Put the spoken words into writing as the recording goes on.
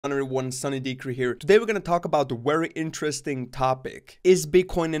Everyone, Sunny Decree here. Today we're going to talk about a very interesting topic. Is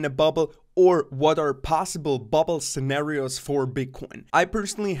Bitcoin in a bubble, or what are possible bubble scenarios for Bitcoin? I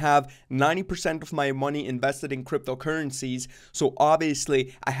personally have 90% of my money invested in cryptocurrencies, so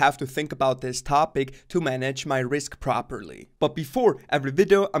obviously I have to think about this topic to manage my risk properly. But before every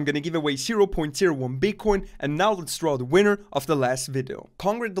video, I'm going to give away 0.01 Bitcoin, and now let's draw the winner of the last video.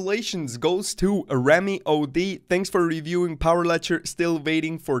 Congratulations goes to Remy OD. Thanks for reviewing Power Ledger. Still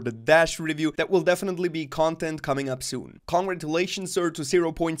waiting for the Dash review. That will definitely be content coming up soon. Congratulations, sir, to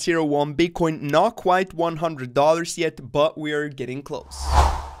 0.01 Bitcoin. Not quite $100 yet, but we are getting close.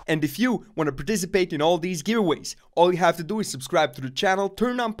 And if you want to participate in all these giveaways, all you have to do is subscribe to the channel,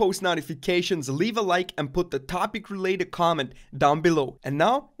 turn on post notifications, leave a like, and put the topic related comment down below. And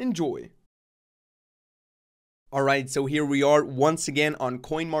now, enjoy. Alright, so here we are once again on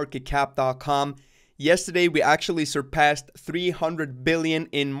coinmarketcap.com. Yesterday, we actually surpassed 300 billion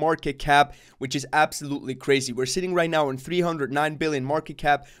in market cap, which is absolutely crazy. We're sitting right now on 309 billion market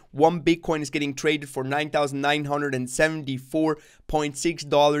cap. One Bitcoin is getting traded for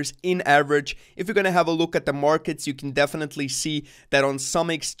 $9,974.6 in average. If you're going to have a look at the markets, you can definitely see that on some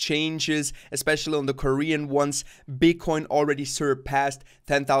exchanges, especially on the Korean ones, Bitcoin already surpassed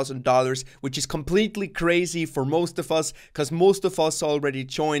 $10,000, which is completely crazy for most of us, because most of us already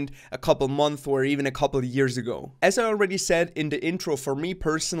joined a couple months or even a couple of years ago. As I already said in the intro, for me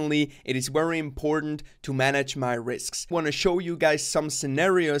personally, it is very important to manage my risks. I want to show you guys some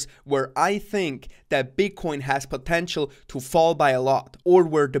scenarios where I think that Bitcoin has potential to fall by a lot, or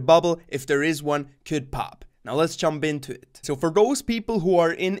where the bubble, if there is one, could pop. Now let's jump into it. So for those people who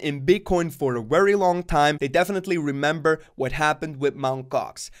are in Bitcoin for a very long time, they definitely remember what happened with Mt.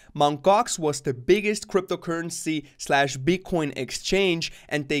 Gox. Mt. Gox was the biggest cryptocurrency / Bitcoin exchange,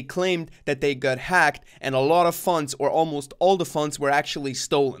 and they claimed that they got hacked and a lot of funds, or almost all the funds, were actually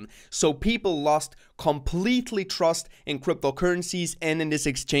stolen. So people lost completely trust in cryptocurrencies and in these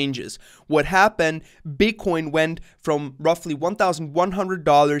exchanges. What happened? Bitcoin went from roughly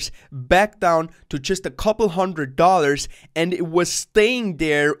 $1,100 back down to just a couple $100, and it was staying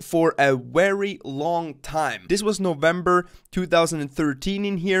there for a very long time. This was November 2013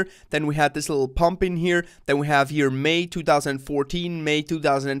 in here. Then we had this little pump in here. Then we have here May 2014, May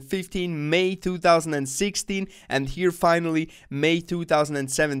 2015, May 2016, and here finally May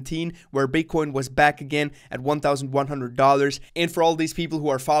 2017, where Bitcoin was back again at $1,100. And for all these people who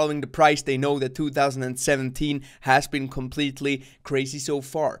are following the price, they know that 2017 has been completely crazy so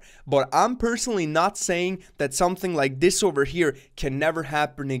far. But I'm personally not saying that something like this over here can never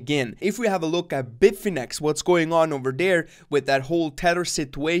happen again. If we have a look at Bitfinex, what's going on over there with that whole Tether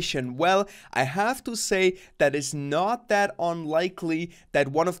situation, well, I have to say that it's not that unlikely that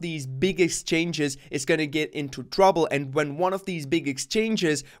one of these big exchanges is going to get into trouble. And when one of these big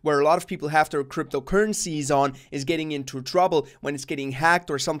exchanges, where a lot of people have their cryptocurrencies on, is getting into trouble, when it's getting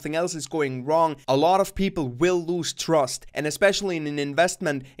hacked or something else is going wrong, a lot of people will lose trust. And especially in an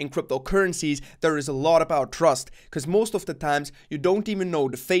investment in cryptocurrencies, there is a lot about trust, because most of the times you don't even know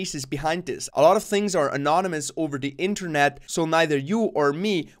the faces behind this. A lot of things are anonymous over the internet, so neither you or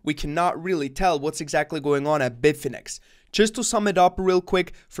me, we cannot really tell what's exactly going on at Bitfinex. Just to sum it up real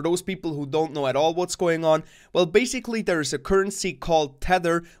quick, for those people who don't know at all what's going on, well, basically there is a currency called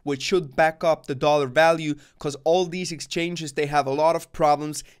Tether, which should back up the dollar value, because all these exchanges, they have a lot of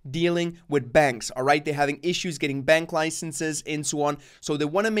problems dealing with banks, alright? They're having issues getting bank licenses and so on, so they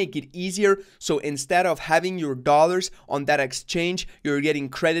want to make it easier. So instead of having your dollars on that exchange, you're getting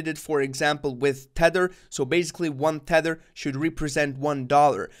credited, for example, with Tether. So basically one Tether should represent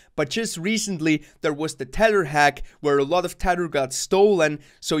 $1. But just recently, there was the Tether hack, where a lot of Tether got stolen.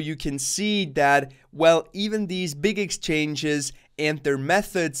 So you can see that, well, even these big exchanges and their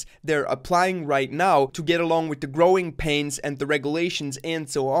methods they're applying right now to get along with the growing pains and the regulations and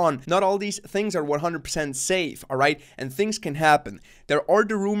so on, not all these things are 100% safe, alright? And things can happen. There are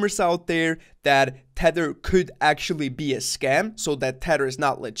the rumors out there that Tether could actually be a scam, so that Tether is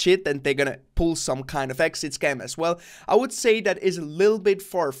not legit and they're gonna pull some kind of exit scam as well. I would say that is a little bit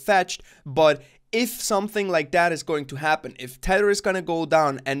far-fetched, but if something like that is going to happen, if Tether is going to go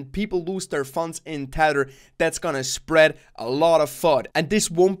down and people lose their funds in Tether, that's going to spread a lot of FUD. And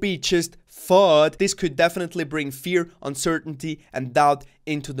this won't be just FUD. This could definitely bring fear, uncertainty, and doubt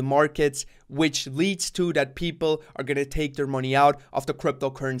into the markets, which leads to that people are going to take their money out of the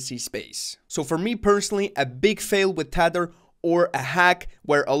cryptocurrency space. So for me personally, a big fail with Tether or a hack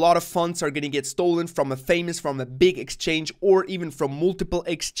where a lot of funds are going to get stolen from a big exchange, or even from multiple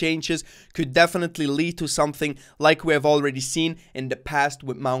exchanges, could definitely lead to something like we have already seen in the past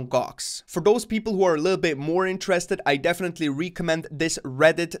with Mt. Gox. For those people who are a little bit more interested, I definitely recommend this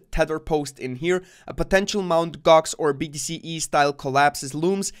Reddit Tether post in here. A potential Mt. Gox or BTC style collapses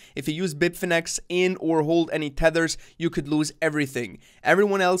looms. If you use Bitfinex in or hold any tethers, you could lose everything.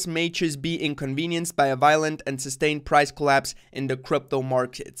 Everyone else may just be inconvenienced by a violent and sustained price collapse in the crypto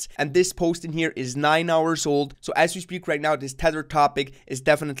markets. And this post in here is 9 hours old, so as we speak right now, this tether topic is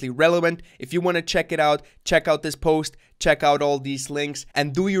definitely relevant. If you want to check it out, check out this post, check out all these links,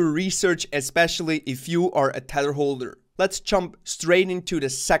 and do your research, especially if you are a tether holder. Let's jump straight into the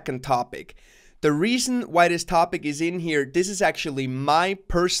second topic. The reason why this topic is in here, this is actually my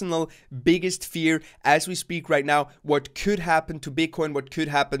personal biggest fear as we speak right now, what could happen to Bitcoin, what could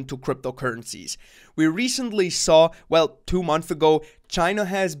happen to cryptocurrencies. We recently saw, well, 2 months ago, China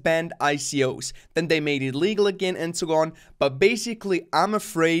has banned ICOs, then they made it legal again and so on, but basically I'm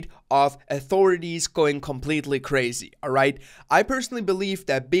afraid of authorities going completely crazy, alright? I personally believe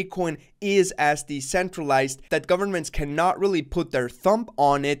that Bitcoin is as decentralized that governments cannot really put their thumb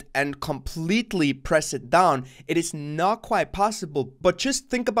on it and completely press it down. It is not quite possible, but just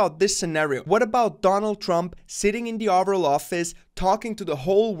think about this scenario. What about Donald Trump sitting in the Oval Office talking to the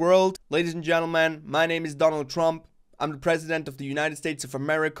whole world? Ladies and gentlemen, my name is Donald Trump. I'm the President of the United States of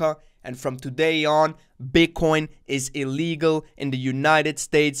America, and from today on, Bitcoin is illegal in the United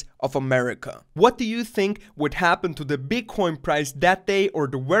States of America. What do you think would happen to the Bitcoin price that day or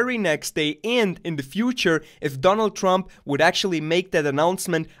the very next day and in the future if Donald Trump would actually make that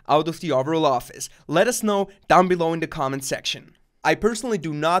announcement out of the Oval Office? Let us know down below in the comment section. I personally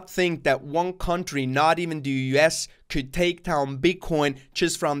do not think that one country, not even the US, could take down Bitcoin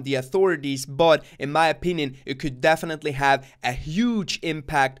just from the authorities, but in my opinion, it could definitely have a huge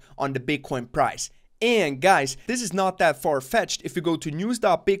impact on the Bitcoin price. And guys, this is not that far-fetched. If you go to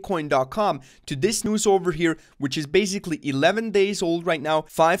news.bitcoin.com to this news over here, which is basically 11 days old right now,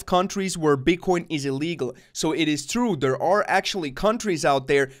 5 countries where Bitcoin is illegal. So it is true, there are actually countries out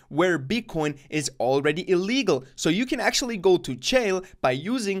there where Bitcoin is already illegal. So you can actually go to jail by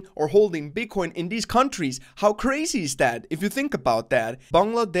using or holding Bitcoin in these countries. How crazy is that if you think about that?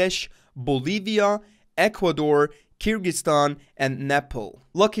 Bangladesh, Bolivia, Ecuador, Kyrgyzstan and Nepal.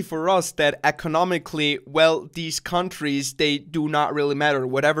 Lucky for us that economically, well, these countries, they do not really matter.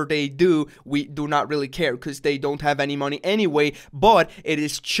 Whatever they do, we do not really care because they don't have any money anyway. But it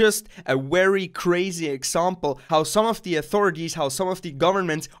is just a very crazy example how some of the authorities, how some of the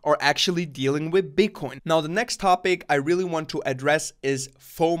governments are actually dealing with Bitcoin. Now, the next topic I really want to address is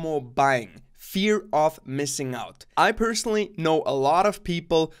FOMO buying. Fear of missing out. I personally know a lot of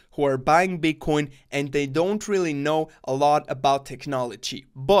people who are buying Bitcoin and they don't really know a lot about technology,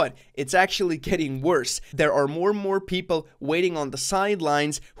 but it's actually getting worse. There are more and more people waiting on the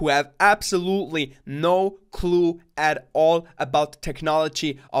sidelines who have absolutely no clue at all about the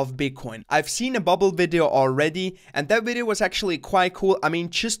technology of Bitcoin. I've seen a bubble video already and that video was actually quite cool. I mean,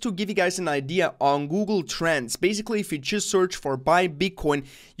 just to give you guys an idea on Google Trends, basically if you just search for buy Bitcoin,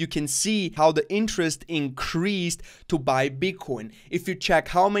 you can see how the interest increased to buy Bitcoin. If you check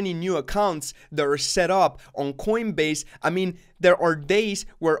how many new accounts that are set up on Coinbase, I mean, there are days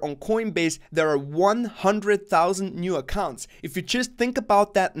where on Coinbase there are 100,000 new accounts. If you just think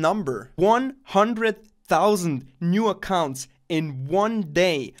about that number, 100,000 new accounts in one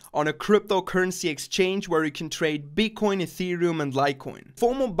day on a cryptocurrency exchange where you can trade Bitcoin, Ethereum and Litecoin.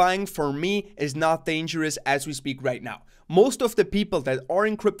 FOMO buying for me is not dangerous as we speak right now. Most of the people that are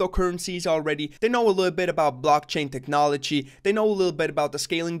in cryptocurrencies already, they know a little bit about blockchain technology, they know a little bit about the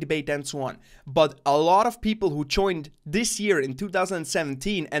scaling debate and so on. But a lot of people who joined this year in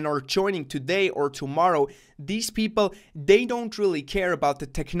 2017 and are joining today or tomorrow, these people, they don't really care about the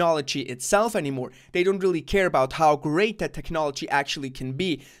technology itself anymore. They don't really care about how great that technology actually can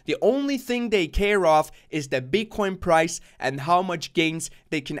be. The only thing they care of is the Bitcoin price and how much gains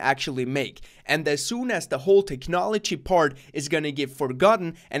they can actually make. And as soon as the whole technology part is gonna get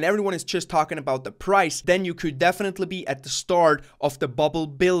forgotten and everyone is just talking about the price, then you could definitely be at the start of the bubble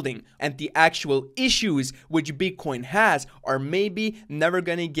building. And the actual issues which Bitcoin has are maybe never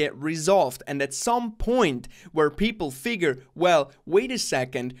gonna get resolved. And at some point where people figure, well, wait a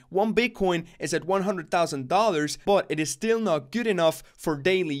second, one Bitcoin is at $100,000, but it is still not good enough for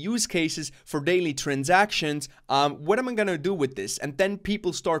daily use cases, for daily transactions. What am I gonna do with this? And then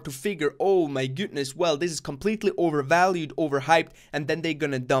people start to figure, oh my goodness, well, this is completely overvalued, overhyped, and then they're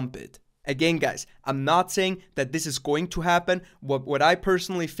gonna dump it. Again, guys, I'm not saying that this is going to happen. What I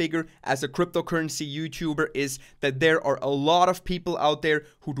personally figure as a cryptocurrency YouTuber is that there are a lot of people out there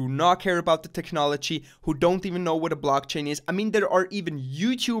who do not care about the technology, who don't even know what a blockchain is. I mean, there are even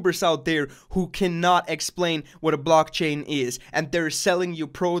YouTubers out there who cannot explain what a blockchain is, and they're selling you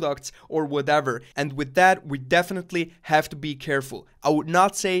products or whatever. And with that, we definitely have to be careful. I would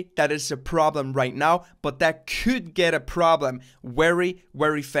not say that it's a problem right now, but that could get a problem very,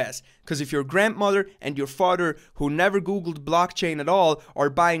 very fast. Because if your grandmother and your father, who never Googled blockchain at all, are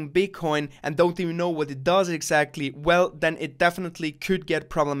buying Bitcoin and don't even know what it does exactly, well, then it definitely could get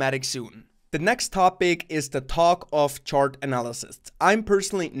problematic soon. The next topic is the talk of chart analysis. I'm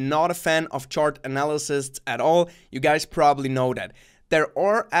personally not a fan of chart analysis at all. You guys probably know that. There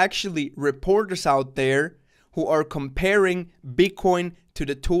are actually reporters out there who are comparing Bitcoin to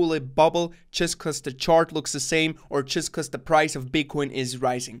the tulip bubble just because the chart looks the same or just because the price of Bitcoin is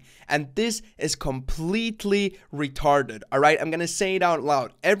rising. And this is completely retarded, alright? I'm gonna say it out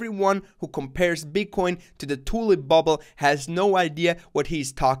loud. Everyone who compares Bitcoin to the tulip bubble has no idea what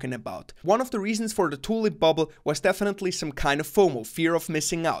he's talking about. One of the reasons for the tulip bubble was definitely some kind of FOMO, fear of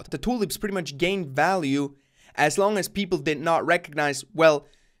missing out. The tulips pretty much gained value as long as people did not recognize, well,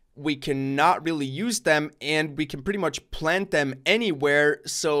 we cannot really use them and we can pretty much plant them anywhere,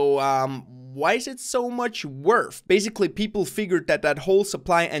 so why is it so much worth? Basically, people figured that that whole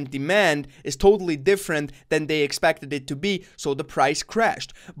supply and demand is totally different than they expected it to be, so the price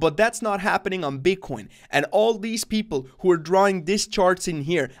crashed. But that's not happening on Bitcoin. And all these people who are drawing these charts in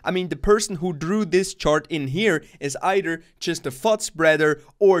here, I mean, the person who drew this chart in here is either just a FUD spreader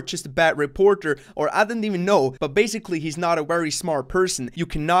or just a bad reporter, or I don't even know, but basically he's not a very smart person. You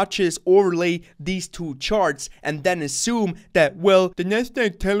cannot just overlay these two charts and then assume that, well, the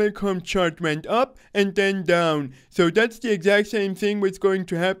Nasdaq Telecom chart went up and then down, so that's the exact same thing what's going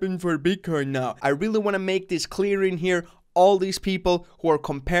to happen for Bitcoin now. I really want to make this clear in here. All these people who are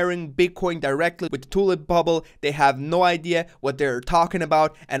comparing Bitcoin directly with the tulip bubble, they have no idea what they're talking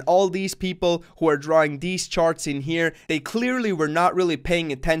about. And all these people who are drawing these charts in here, they clearly were not really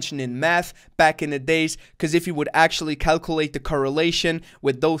paying attention in math back in the days, because if you would actually calculate the correlation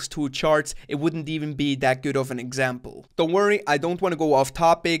with those two charts, it wouldn't even be that good of an example. Don't worry, I don't want to go off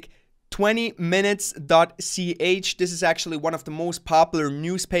topic. 20minutes.ch, this is actually one of the most popular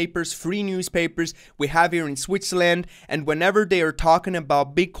newspapers, free newspapers we have here in Switzerland, and whenever they are talking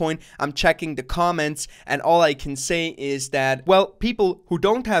about Bitcoin, I'm checking the comments, and all I can say is that, well, people who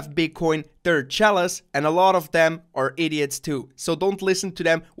don't have Bitcoin, they're jealous, and a lot of them are idiots too. So don't listen to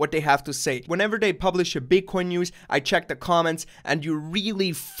them, what they have to say. Whenever they publish a Bitcoin news, I check the comments, and you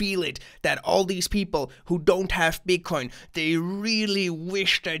really feel it, that all these people who don't have Bitcoin, they really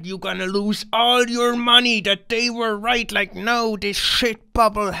wish that you're gonna lose all your money, that they were right, like, no, this shit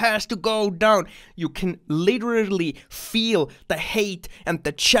bubble has to go down. You can literally feel the hate and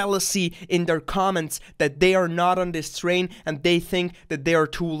the jealousy in their comments, that they are not on this train and they think that they are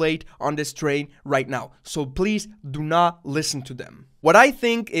too late on this train right now. So please do not listen to them. What I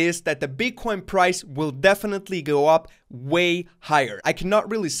think is that the Bitcoin price will definitely go up way higher. I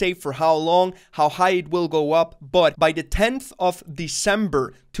cannot really say for how long, how high it will go up, but by the 10th of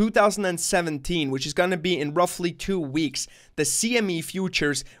December 2017, which is going to be in roughly 2 weeks, the CME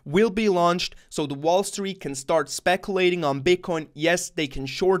futures will be launched, so the Wall Street can start speculating on Bitcoin. Yes, they can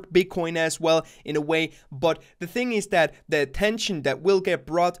short Bitcoin as well in a way, but the thing is that the attention that will get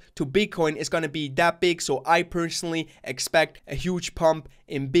brought to Bitcoin is going to be that big, so I personally expect a huge pump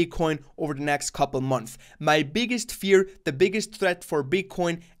in Bitcoin over the next couple months. My biggest fear, the biggest threat for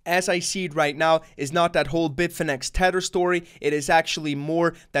Bitcoin as I see it right now, is not that whole Bitfinex Tether story. It is actually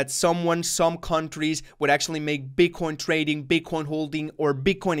more that some countries would actually make Bitcoin trading, Bitcoin holding, or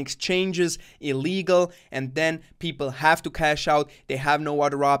Bitcoin exchanges illegal, and then people have to cash out. They have no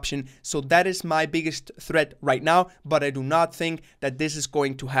other option. So that is my biggest threat right now, but I do not think that this is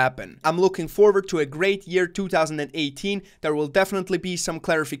going to happen. I'm looking forward to a great year 2018. There will definitely be some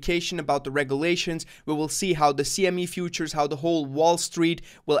clarification about the regulations. We will see how the CME futures, how the whole Wall Street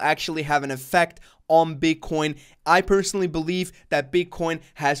will actually have an effect on Bitcoin. I personally believe that Bitcoin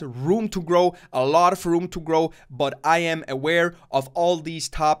has room to grow, a lot of room to grow, but I am aware of all these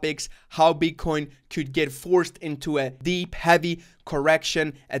topics, how Bitcoin could get forced into a deep, heavy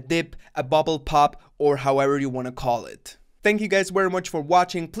correction, a dip, a bubble pop, or however you want to call it. Thank you guys very much for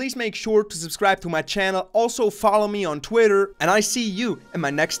watching. Please make sure to subscribe to my channel. Also follow me on Twitter, and I see you in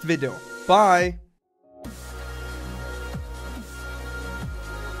my next video. Bye!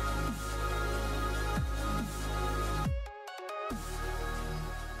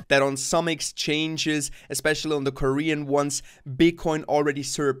 that on some exchanges, especially on the Korean ones, Bitcoin already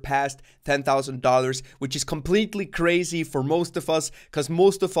surpassed $10,000, which is completely crazy for most of us because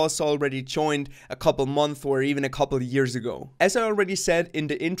most of us already joined a couple months or even a couple of years ago. As I already said in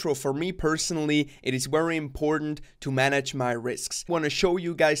the intro, for me personally, it is very important to manage my risks. I want to show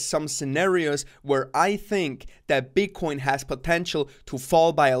you guys some scenarios where I think that Bitcoin has potential to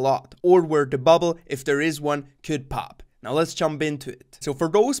fall by a lot, or where the bubble, if there is one, could pop. Now let's jump into it. So for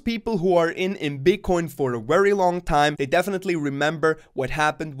those people who are in Bitcoin for a very long time, they definitely remember what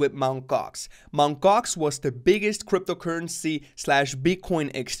happened with Mt. Gox. Mt. Gox was the biggest cryptocurrency /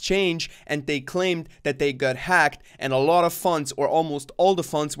 Bitcoin exchange, and they claimed that they got hacked and a lot of funds, or almost all the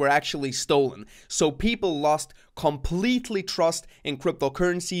funds, were actually stolen. So people lost completely trust in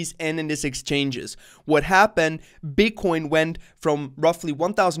cryptocurrencies and in these exchanges. What happened? Bitcoin went from roughly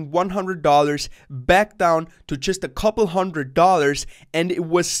 $1,100 back down to just a couple $100, and it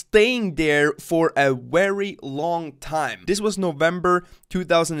was staying there for a very long time. This was November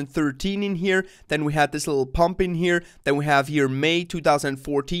 2013 in here, then we had this little pump in here, then we have here May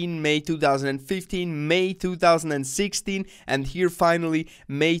 2014, May 2015, May 2016, and here finally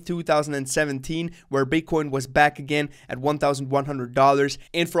May 2017, where Bitcoin was back again at $1,100.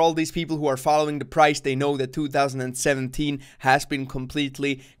 And for all these people who are following the price, they know that 2017 has been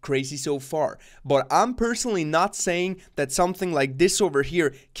completely crazy so far. But I'm personally not saying that something like this over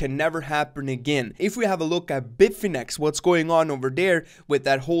here can never happen again. If we have a look at Bitfinex, what's going on over there with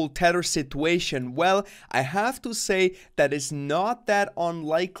that whole Tether situation, well, I have to say that it's not that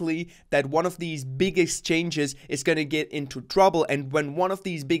unlikely that one of these big exchanges is going to get into trouble. And when one of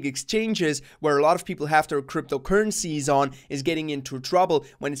these big exchanges, where a lot of people have their cryptocurrencies on, is getting into trouble,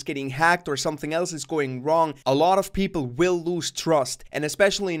 when it's getting hacked or something else is going wrong, a lot of people will lose trust. And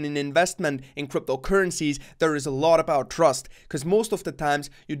especially in an investment in cryptocurrencies, there is a lot about trust, because most of the times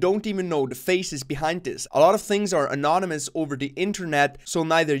you don't even know the faces behind this. A lot of things are anonymous over the internet, so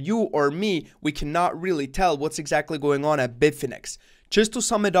neither you or me, we cannot really tell what's exactly going on at Bitfinex. Just to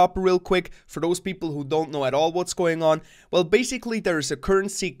sum it up real quick, for those people who don't know at all what's going on, well, basically there is a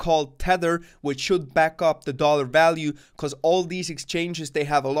currency called Tether, which should back up the dollar value, because all these exchanges, they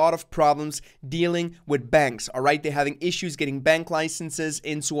have a lot of problems dealing with banks, alright? They're having issues getting bank licenses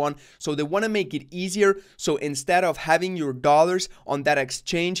and so on, so they want to make it easier. So instead of having your dollars on that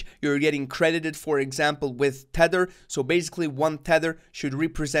exchange, you're getting credited, for example, with Tether. So basically one Tether should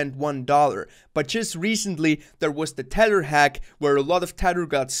represent $1. But just recently, there was the Tether hack, where a lot of Tether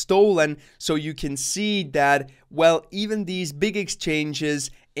got stolen. So you can see that, well, even these big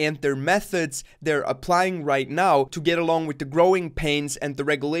exchanges and their methods they're applying right now to get along with the growing pains and the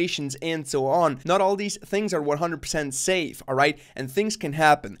regulations and so on, not all these things are 100% safe, alright? And things can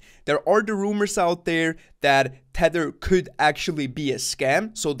happen. There are the rumors out there that Tether could actually be a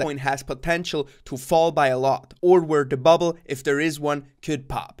scam, so that coin has potential to fall by a lot, or where the bubble, if there is one, could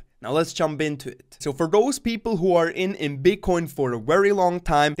pop. Now let's jump into it. So for those people who are in Bitcoin for a very long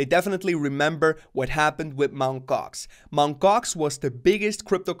time, they definitely remember what happened with Mt. Gox. Mt. Gox was the biggest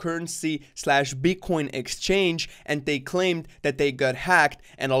cryptocurrency / Bitcoin exchange, and they claimed that they got hacked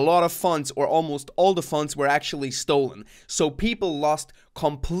and a lot of funds, or almost all the funds, were actually stolen. So people lost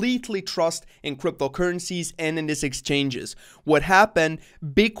completely trust in cryptocurrencies and in these exchanges. What happened?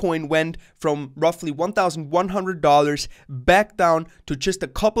 Bitcoin went from roughly $1,100 back down to just a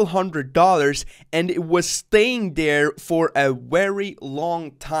couple $100, and it was staying there for a very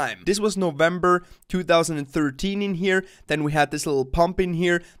long time. This was November 2013 in here, then we had this little pump in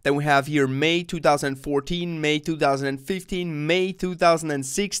here, then we have here May 2014, May 2015, May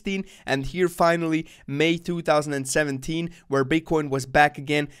 2016, and here finally May 2017, where Bitcoin was back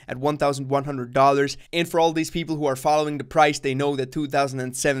again at $1,100. And for all these people who are following the price, they know that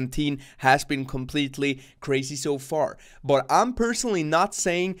 2017 has been completely crazy so far. But I'm personally not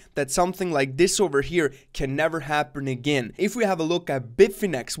saying that something like this over here can never happen again. If we have a look at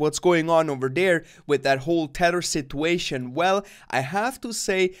Bitfinex, what's going on over there with that whole Tether situation, well, I have to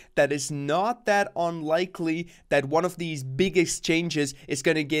say that it's not that unlikely that one of these big exchanges is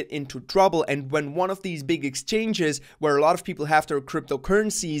going to get into trouble. And when one of these big exchanges, where a lot of people have their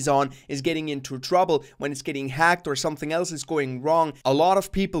cryptocurrencies on, is getting into trouble, when it's getting hacked or something else is going wrong, a lot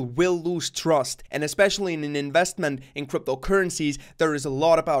of people will lose trust. And especially in an investment in cryptocurrencies, there is a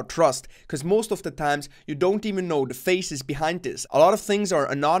lot about trust, because most of the times you don't even know the faces behind this. A lot of things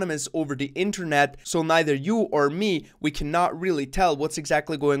are anonymous over the internet, so neither you or me, we cannot really tell what's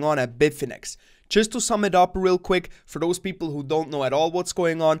exactly going on at Bitfinex. Just to sum it up real quick, for those people who don't know at all what's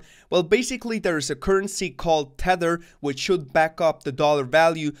going on, well, basically there is a currency called Tether, which should back up the dollar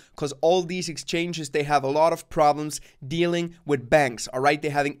value, because all these exchanges, they have a lot of problems dealing with banks, all right?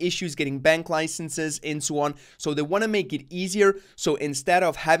 They're having issues getting bank licenses and so on, so they want to make it easier. So instead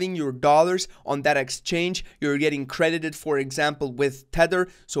of having your dollars on that exchange, you're getting credited, for example, with Tether.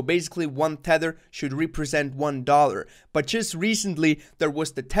 So basically one Tether should represent $1. But just recently, there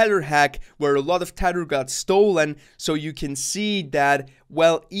was the Tether hack where a lot of Tether got stolen. So you can see that,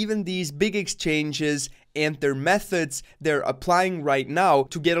 well, even these big exchanges and their methods they're applying right now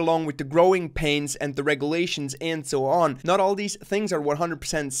to get along with the growing pains and the regulations and so on. Not all these things are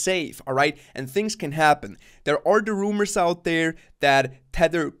 100% safe, all right? And things can happen. There are the rumors out there that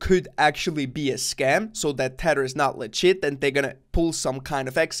Tether could actually be a scam, so that Tether is not legit and they're gonna pull some kind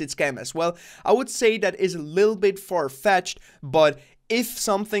of exit scam as well. I would say that is a little bit far-fetched, but if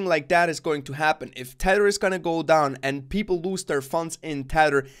something like that is going to happen, if Tether is going to go down and people lose their funds in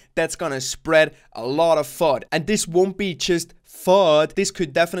Tether, that's going to spread a lot of FUD. And this won't be just FUD. This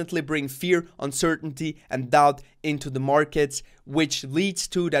could definitely bring fear, uncertainty, and doubt into the markets, which leads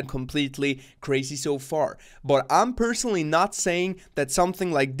to that completely crazy so far. But I'm personally not saying that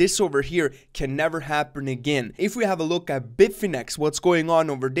something like this over here can never happen again. If we have a look at Bitfinex, what's going on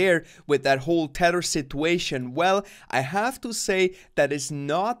over there with that whole Tether situation, well, I have to say that it's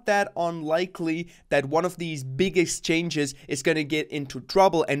not that unlikely that one of these big exchanges is going to get into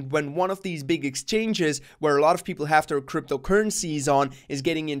trouble. And when one of these big exchanges where a lot of people have their cryptocurrencies on is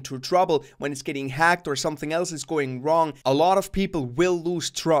getting into trouble, when it's getting hacked or something else is going wrong, a lot of people will lose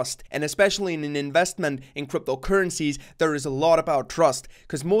trust. And especially in an investment in cryptocurrencies, there is a lot about trust,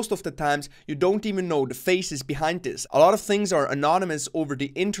 because most of the times you don't even know the faces behind this. A lot of things are anonymous over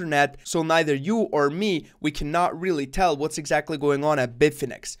the internet, so neither you or me, we cannot really tell what's exactly going on at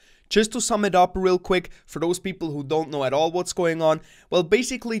Bitfinex. Just to sum it up real quick, for those people who don't know at all what's going on, well,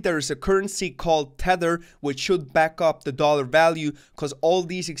 basically there is a currency called Tether, which should back up the dollar value, because all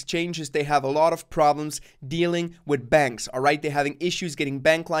these exchanges, they have a lot of problems dealing with banks, all right? They're having issues getting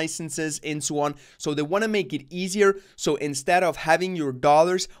bank licenses and so on, so they want to make it easier. So instead of having your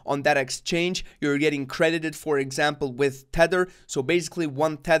dollars on that exchange, you're getting credited, for example, with Tether. So basically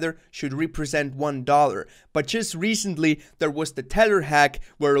one Tether should represent $1. But just recently, there was the Tether hack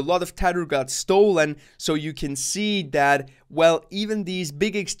where a lot of Tether got stolen. So you can see that, well, even these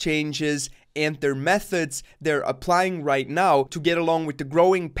big exchanges and their methods they're applying right now to get along with the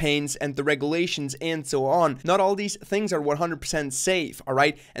growing pains and the regulations and so on. Not all these things are 100% safe, all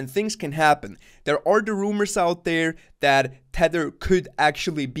right? And things can happen. There are the rumors out there that Tether could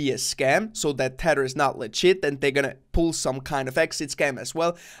actually be a scam, so that Tether is not legit and they're gonna pull some kind of exit scam as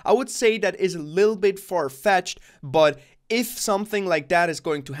well. I would say that is a little bit far-fetched, but if something like that is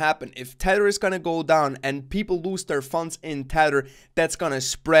going to happen, if Tether is going to go down and people lose their funds in Tether, that's going to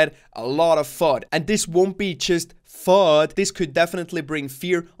spread a lot of FUD. And this won't be just FUD. This could definitely bring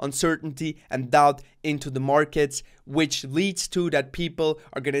fear, uncertainty, and doubt into the markets, which leads to that people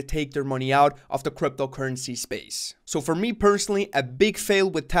are going to take their money out of the cryptocurrency space. So for me personally, a big fail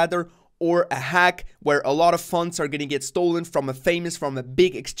with Tether, or a hack where a lot of funds are going to get stolen from a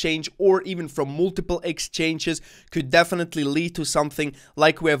big exchange, or even from multiple exchanges, could definitely lead to something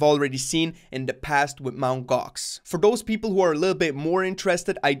like we have already seen in the past with Mt. Gox. For those people who are a little bit more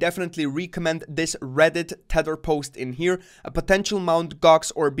interested, I definitely recommend this Reddit Tether post in here. A potential Mt.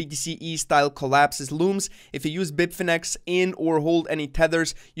 Gox or BTC style collapses looms. If you use Bitfinex in or hold any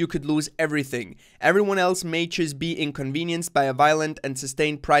tethers, you could lose everything. Everyone else may just be inconvenienced by a violent and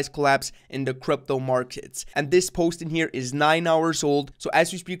sustained price collapse in the crypto markets. And this post in here is 9 hours old, so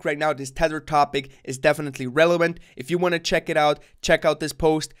as we speak right now, this Tether topic is definitely relevant. If you want to check it out, check out this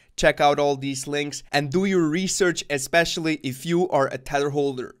post, check out all these links, and do your research, especially if you are a Tether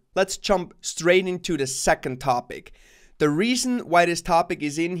holder. Let's jump straight into the second topic. The reason why this topic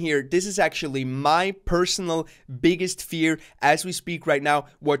is in here, this is actually my personal biggest fear as we speak right now.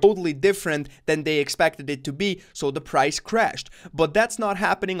 We're totally different than they expected it to be, so the price crashed. But that's not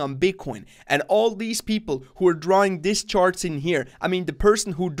happening on Bitcoin. And all these people who are drawing these charts in here, I mean, the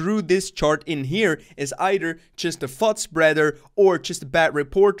person who drew this chart in here is either just a FUD spreader or just a bad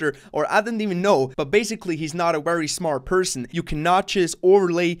reporter, or I don't even know, but basically he's not a very smart person. You cannot just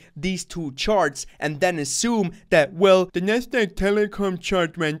overlay these two charts and then assume that, well, the Nasdaq Telecom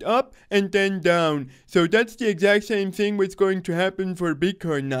chart went up and then down. So that's the exact same thing what's going to happen for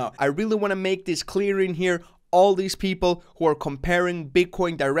Bitcoin now. I really want to make this clear in here. all these people who are comparing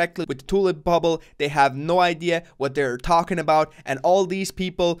Bitcoin directly with the tulip bubble, they have no idea what they're talking about. And all these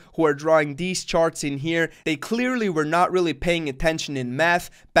people who are drawing these charts in here, they clearly were not really paying attention in math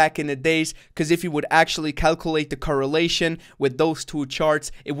back in the days, because if you would actually calculate the correlation with those two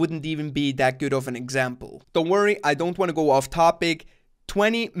charts, it wouldn't even be that good of an example. Don't worry, I don't want to go off topic.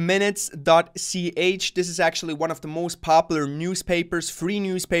 20minutes.ch, this is actually one of the most popular newspapers, free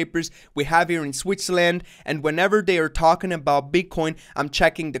newspapers we have here in Switzerland, and whenever they are talking about Bitcoin, I'm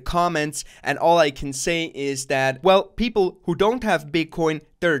checking the comments, and all I can say is that, well, people who don't have Bitcoin,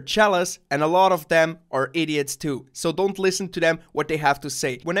 they're jealous, and a lot of them are idiots too. So don't listen to them, what they have to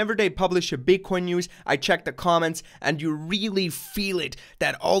say. Whenever they publish a Bitcoin news, I check the comments, and you really feel it,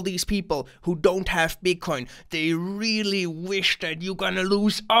 that all these people who don't have Bitcoin, they really wish that you're gonna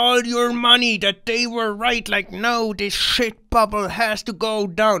lose all your money, that they were right, like, no, this shit bubble has to go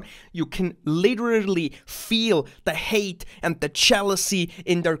down. You can literally feel the hate and the jealousy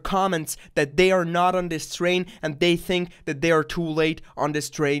in their comments, that they are not on this train, and they think that they are too late on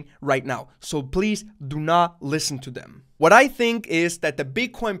this train right now. So please do not listen to them. What I think is that the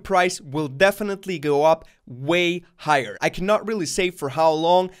Bitcoin price will definitely go up way higher. I cannot really say for how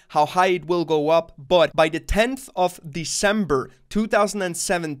long, how high it will go up, but by the 10th of December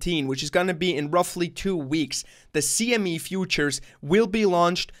 2017, which is going to be in roughly 2 weeks, the CME futures will be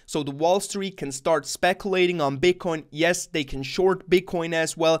launched, so the Wall Street can start speculating on Bitcoin. Yes, they can short Bitcoin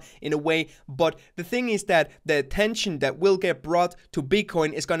as well in a way, but the thing is that the attention that will get brought to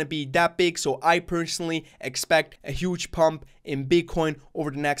Bitcoin is going to be that big, so I personally expect a huge pump in Bitcoin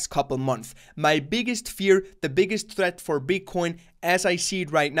over the next couple months. My biggest fear, the biggest threat for Bitcoin as I see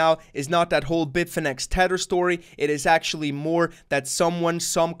it right now, is not that whole Bitfinex Tether story. It is actually more that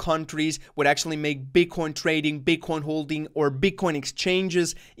some countries would actually make Bitcoin trading, Bitcoin holding, or Bitcoin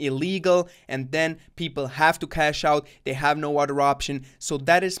exchanges illegal, and then people have to cash out. They have no other option. So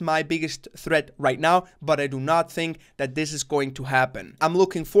that is my biggest threat right now, but I do not think that this is going to happen. I'm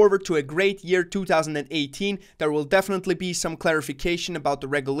looking forward to a great year 2018. There will definitely be some clarification about the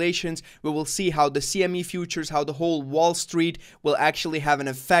regulations. We will see how the CME futures, how the whole Wall Street will actually have an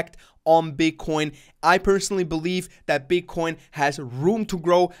effect on Bitcoin. I personally believe that Bitcoin has room to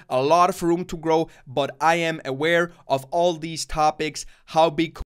grow, a lot of room to grow, but I am aware of all these topics, how Bitcoin